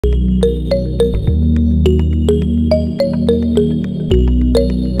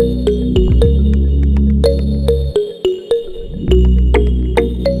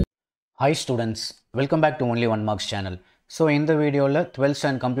Hi students, welcome back to Only One Marks channel. So in the video, 12th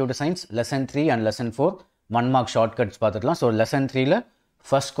standard computer science lesson 3 and lesson 4 1 mark shortcuts பார்த்துக்கலாம். So lesson 3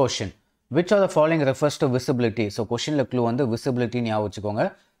 first question, which of the following refers to visibility? So question clue வந்து visibility ஞாபகம் வச்சுக்கோங்க.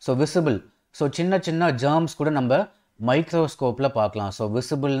 So visible, so சின்ன germs கூட நம்ம மைக்ரோஸ்கோப்ல பார்க்கலாம். So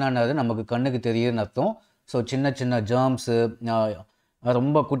visible னானது நமக்கு கண்ணுக்கு தெரியுதுன்னு அர்த்தம். So சின்ன germs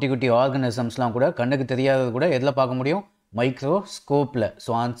ரொம்ப குட்டி ஆர்கானிசம்ஸ்லாம் கூட கண்ணுக்கு தெரியாதது கூட எதில் பார்க்க முடியும்? மைக்ரோஸ்கோப்ல.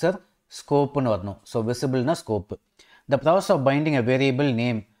 So answer scope னு வரணும். So visible na scope. The process of binding a variable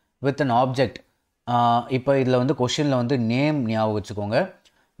name with an object. இப்போ இதில் வந்து கொஷினில் வந்து நேம் ஞாபகம் வச்சுக்கோங்க.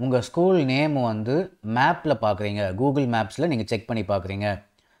 உங்கள் ஸ்கூல் நேம் வந்து மேப்பில் பார்க்குறீங்க, கூகுள் மேப்ஸில் நீங்கள் செக் பண்ணி பார்க்குறீங்க.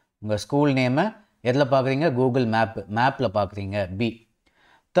 உங்கள் ஸ்கூல் நேமை எதில் பார்க்குறீங்க? கூகுள் மேப்பில் பார்க்குறீங்க. பி.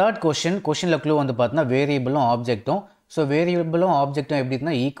 தேர்ட் கொஷினில் க்ளூ வந்து பார்த்தீங்கன்னா வேரியபிளும் ஆப்ஜெக்ட்டும். ஸோ வேரியபிளும் ஆப்ஜெக்ட்டும் எப்படி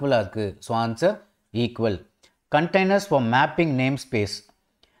இருக்குன்னா ஈக்குவலாக இருக்குது. So answer equal. Containers for mapping namespace.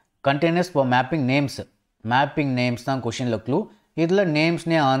 Containers for mapping names. Mapping names தான் கொஷினில் க்ளூ. இதில்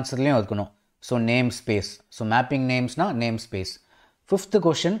நேம்ஸ்னே ஆன்சர்லேயும் இருக்கணும். So name space. So mapping நேம்ஸ்னா name space. Fifth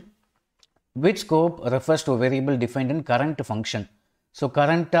question, which scope refers to variable defined in current function. So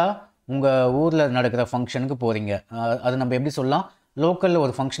கரண்ட்டாக உங்கள் ஊரில் நடக்கிற ஃபங்க்ஷனுக்கு போகிறீங்க. அது நம்ம எப்படி சொல்லலாம்? லோக்கலில்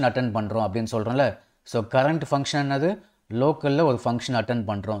ஒரு ஃபங்க்ஷன் அட்டென்ட் பண்ணுறோம் அப்படின்னு சொல்கிறோம்ல. ஸோ கரண்ட் ஃபங்க்ஷன் என்னது? லோக்கலில் ஒரு ஃபங்க்ஷன் அட்டென்ட்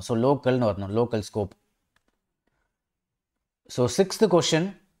பண்ணுறோம். ஸோ லோக்கல்னு வரணும், லோக்கல் ஸ்கோப். ஸோ சிக்ஸ்த்து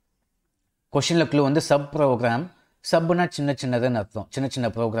கொஷினில் க்ளூ வந்து சப் ப்ரோக்ராம். சப்னா சின்னதுன்னு அர்த்தம், சின்ன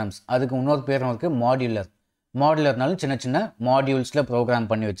ப்ரோக்ராம்ஸ். அதுக்கு இன்னொரு பேரும் இருக்குது மாடியுலர். மாடியுலர்னாலும் சின்ன மாடியூல்ஸில் ப்ரோக்ராம்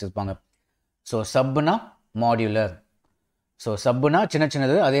பண்ணி வச்சுருப்பாங்க. So Sapna modular. So Sapna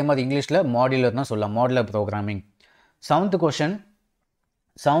சின்னது, அதே மாதிரி இங்கிலீஷில் மாடியுலர்னா சொல்லலாம், மாடுலர் ப்ரோக்ராமிங். செவன்த்து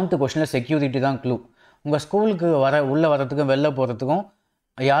கொஷனில் செக்யூரிட்டி தான் க்ளூ. உங்கள் ஸ்கூலுக்கு உள்ளே வரத்துக்கும் வெளில போகிறதுக்கும்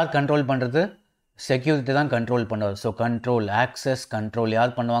யார் கண்ட்ரோல் பண்ணுறது? செக்யூரிட்டி தான் கண்ட்ரோல் பண்ணுவார். ஸோ கண்ட்ரோல், ஆக்சஸ் கண்ட்ரோல்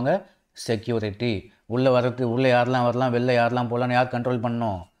யார் பண்ணுவாங்க? செக்யூரிட்டி. உள்ளே யாரெல்லாம் வரலாம், வெளில யாரெல்லாம் போகலான்னு யார் கண்ட்ரோல்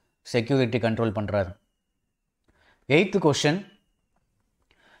பண்ணணும்? செக்யூரிட்டி கண்ட்ரோல் பண்ணுறாரு. எயித்து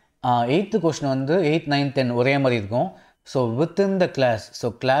கொஷின் வந்து 8, 9, 10 ஒரே மாதிரி இருக்கும். So within the class. So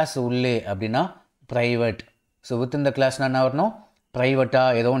class உள்ளே அப்படின்னா ப்ரைவேட். ஸோ வித்தின் த கிளாஸ்னால் என்ன வரணும்?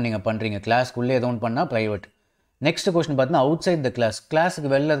 ப்ரைவேட்டாக ஏதோ ஒன்று நீங்கள் பண்ணுறீங்க, கிளாஸ்க்குள்ளே ஏதோ ஒன்று பண்ணால் ப்ரைவேட். நெக்ஸ்ட் கொஸ்டின் பார்த்தீங்கன்னா அவுட் சைட் த கிளாஸ். கிளாஸுக்கு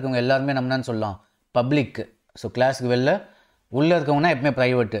வெளில இருக்கவங்க எல்லாருமே நம்ம என்னன்னு சொல்லலாம்? பப்ளிக். ஸோ கிளாஸுக்கு வெளில, உள்ளே இருக்கவங்கன்னா எப்பவுமே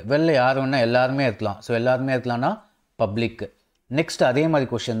ப்ரைவேட்டு, வெளில யார் வேணா எல்லாருமே இருக்கலாம். ஸோ எல்லாருமே இருக்கலாம்னா பப்ளிக். நெக்ஸ்ட் அதே மாதிரி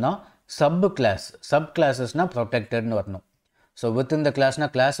கொஷின் தான் சப் கிளாஸ். சப் கிளாஸஸ்னால் ப்ரொடெக்டட்னு வரணும். So within the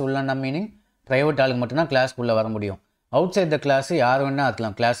கிளாஸ்னால் class உள்ளன்னா meaning private ஆளுக்கு மட்டும்தான் கிளாஸ்க்குள்ளே வர முடியும். அவுட் சைட் த கிளாஸ் யார் வேணா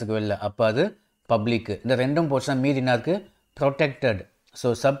இருக்கலாம் கிளாஸுக்கு வெளில, அப்போ அது பப்ளிக். இந்த ரெண்டும் போச்சுன்னா மீதி என்ன இருக்குது? ப்ரொடெக்டட்.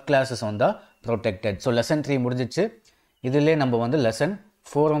 ஸோ சப் கிளாஸஸ் வந்தால் ப்ரொடெக்டட். ஸோ லெசன் 3 முடிஞ்சிச்சு. இதிலே நம்ம வந்து லெசன்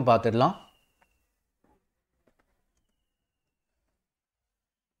 4 பார்த்துடலாம்.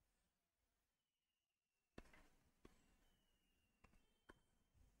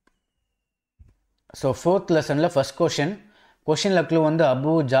 ஸோ ஃபோர்த் லெசனில் ஃபஸ்ட் கொஷினில் க்ளூ வந்து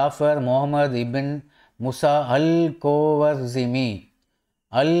அபு ஜாஃபர் முகமது இபின் முசா அல்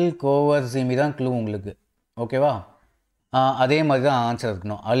கோவர்சிமி தான் க்ளூ உங்களுக்கு. ஓகேவா? அதே மாதிரி தான் ஆன்சர்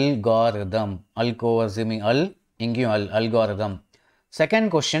இருக்கணும். அல்காரிதம், அல்கோவர்சிமி, இங்கேயும் அல்காரிதம். செகண்ட்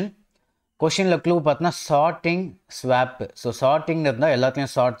கொஷினில் க்ளூ பார்த்தீங்கன்னா சார்ட்டிங், ஸ்வாப். ஸோ சார்ட்டிங் இருந்தால்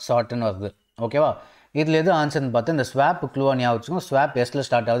எல்லாத்தையும் ஷார்ட்னு வருது. ஓகேவா? இதில் எது ஆன்சர்னு பார்த்து இந்த ஸ்வாப் க்ளூவாக ஞாபகம் வச்சுக்கோங்க. ஸ்வாப் எஸ்ல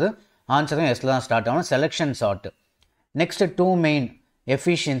ஸ்டார்ட் ஆகுது, ஆன்சரும் எஸ்ல தான் ஸ்டார்ட் ஆகணும். Selection short. Next 2 main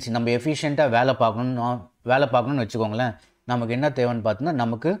efficiency. நம்ம எஃபிஷியண்ட்டாக வேலை பார்க்கணும்னு வச்சுக்கோங்களேன். நமக்கு என்ன தேவைன்னு பார்த்தீங்கன்னா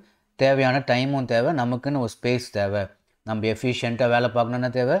நமக்கு தேவையான டைமும் தேவை, நமக்குன்னு ஒரு ஸ்பேஸ் தேவை. நம்ம எஃபிஷியண்ட்டாக வேலை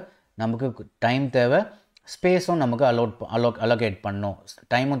பார்க்கணுன்னா தேவை, நமக்கு டைம் தேவை, ஸ்பேஸும் நமக்கு அலோகேட் பண்ணணும்.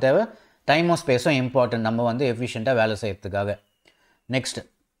 டைமும் தேவை, டைமும் ஸ்பேஸும் இம்பார்ட்டன்ட் நம்ம வந்து எஃபிஷியண்ட்டாக வேலை செய்கிறதுக்காக. நெக்ஸ்ட்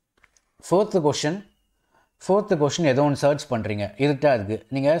ஃபோர்த்து கொஷின் ஏதோ ஒன்று சர்ச் பண்ணுறீங்க, இருட்டாக இருக்குது,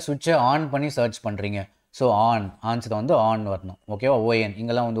 நீங்கள் சுவிட்சை ஆன் பண்ணி சர்ச் பண்ணுறீங்க. ஸோ ஆன்சர் வந்து ஆன் வரணும். ஓகேவா? ON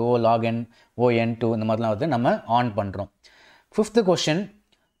இங்கெல்லாம் வந்து login, ON2 இந்த மாதிரிலாம் வந்து நம்ம ஆன் பண்ணுறோம். Fifth question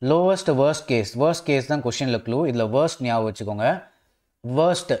lowest worst case தான் கொஷினில் க்ளூ. இதில் வேர்ஸ்ட் ஞாபகம் வச்சுக்கோங்க.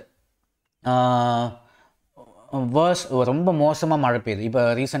 வேர்ஸ்ட் ரொம்ப மோசமாக மழை பெய்யுது. இப்போ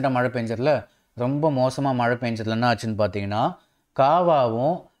ரீசெண்டாக மழை பெஞ்சதில் ரொம்ப மோசமாக மழை பெஞ்சதில் என்ன ஆச்சுன்னு பார்த்தீங்கன்னா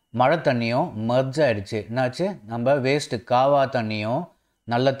காவாவும் மழை தண்ணியும் மர்ஜ் ஆகிடுச்சு. என்னாச்சு? நம்ம வேஸ்ட்டு காவா தண்ணியும்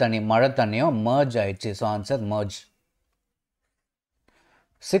நல்ல தண்ணி மழை தண்ணியும் மர்ஜ் ஆகிடுச்சு. So answer merge.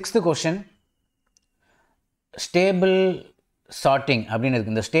 Sixth question stable sorting அப்படின்னு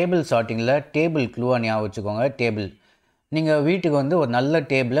இருக்குது. இந்த ஸ்டேபிள் சார்ட்டிங்கில் டேபிள் க்ளூவாக ஞாபகம் வச்சுக்கோங்க. டேபிள், நீங்கள் வீட்டுக்கு வந்து ஒரு நல்ல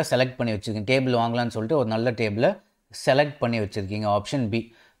டேபிளை செலக்ட் பண்ணி வச்சுருக்கீங்க. டேபிள் வாங்கலான்னு சொல்லிட்டு ஒரு நல்ல டேபிளை செலக்ட் பண்ணி வச்சுருக்கீங்க. Option B.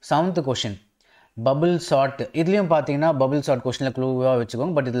 Seventh question bubble chart இதுலேயும் பார்த்தீங்கன்னா பபிள் சார்ட் கொஷனில் க்ளூவாக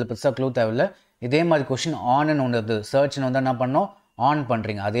வச்சுக்கோங்க. பட் இதில் பெருசாக க்ளூ தேவையில்லை. இதே மாதிரி கொஷின் ஆன்னு ஒன்று இருக்குது. சர்ச்னு வந்து என்ன பண்ணோம், ஆன்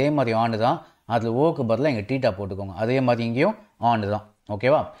பண்ணுறீங்க. அதே மாதிரி ஆன் தான். அதில் ஓக்கு பதிலாக இங்கே டீட்டா போட்டுக்கோங்க. அதே மாதிரி இங்கேயும் ஆன் தான்.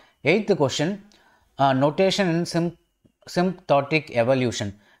 ஓகேவா? 8th கொஷின் நோட்டேஷன் இன் சிம்ப்டாட்டிக்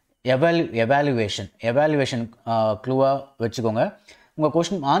எவாலுவேஷன் க்ளூவாக வச்சுக்கோங்க. உங்கள்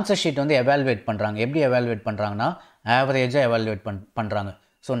கொஷின் ஆன்சர் ஷீட் வந்து எவாலுவேட் பண்ணுறாங்க. எப்படி எவாலுவேட் பண்ணுறாங்கன்னா ஆவரேஜாக எவாலுவேட் பண்ணுறாங்க.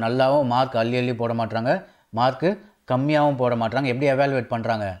 ஸோ நல்லாவும் மார்க் அள்ளி போட மாட்டாங்க, மார்க்கு கம்மியாகவும் போட மாட்டாங்க. எப்படி எவாலுவேட்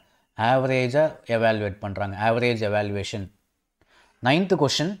பண்ணுறாங்க, ஆவரேஜாக எவாலுவேட் பண்ணுறாங்க. Average evaluation. 9th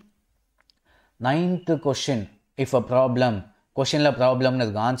question if a problem, கொஷினில் ப்ராப்ளம்னு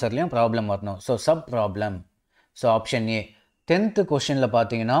இருக்குது, ஆன்சர்லேயும் ப்ராப்ளம் வரணும். So sub problem. So option A. 10th கொஷினில்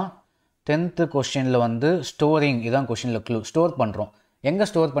பார்த்தீங்கன்னா 10th கொஷினில் வந்து ஸ்டோரிங், இதான் கொஷினில் க்ளூ. ஸ்டோர் பண்ணுறோம். எங்கே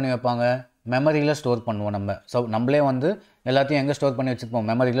ஸ்டோர் பண்ணி வைப்பாங்க, மெமரியில் ஸ்டோர் பண்ணுவோம் நம்ம. ஸோ நம்மளே வந்து எல்லாத்தையும் எங்கே ஸ்டோர் பண்ணி வச்சுருப்போம்,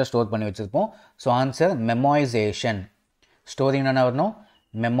 மெமரியில் ஸ்டோர் பண்ணி வச்சுருப்போம். So answer மெமோரைசேஷன். ஸ்டோரிங் என்ன வரணும்,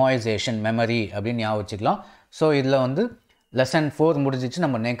 மெமோரைசேஷன், மெமரி அப்படின்னு ஞாபகம் வச்சுக்கலாம். ஸோ இதில் வந்து லெசன் 4 முடிஞ்சிச்சு.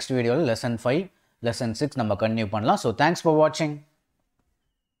 நம்ம நெக்ஸ்ட் வீடியோவில் லெசன் 5 லெசன் 6 நம்ம கண்டினியூ பண்ணலாம். ஸோ தேங்க்ஸ் ஃபார் வாட்சிங்.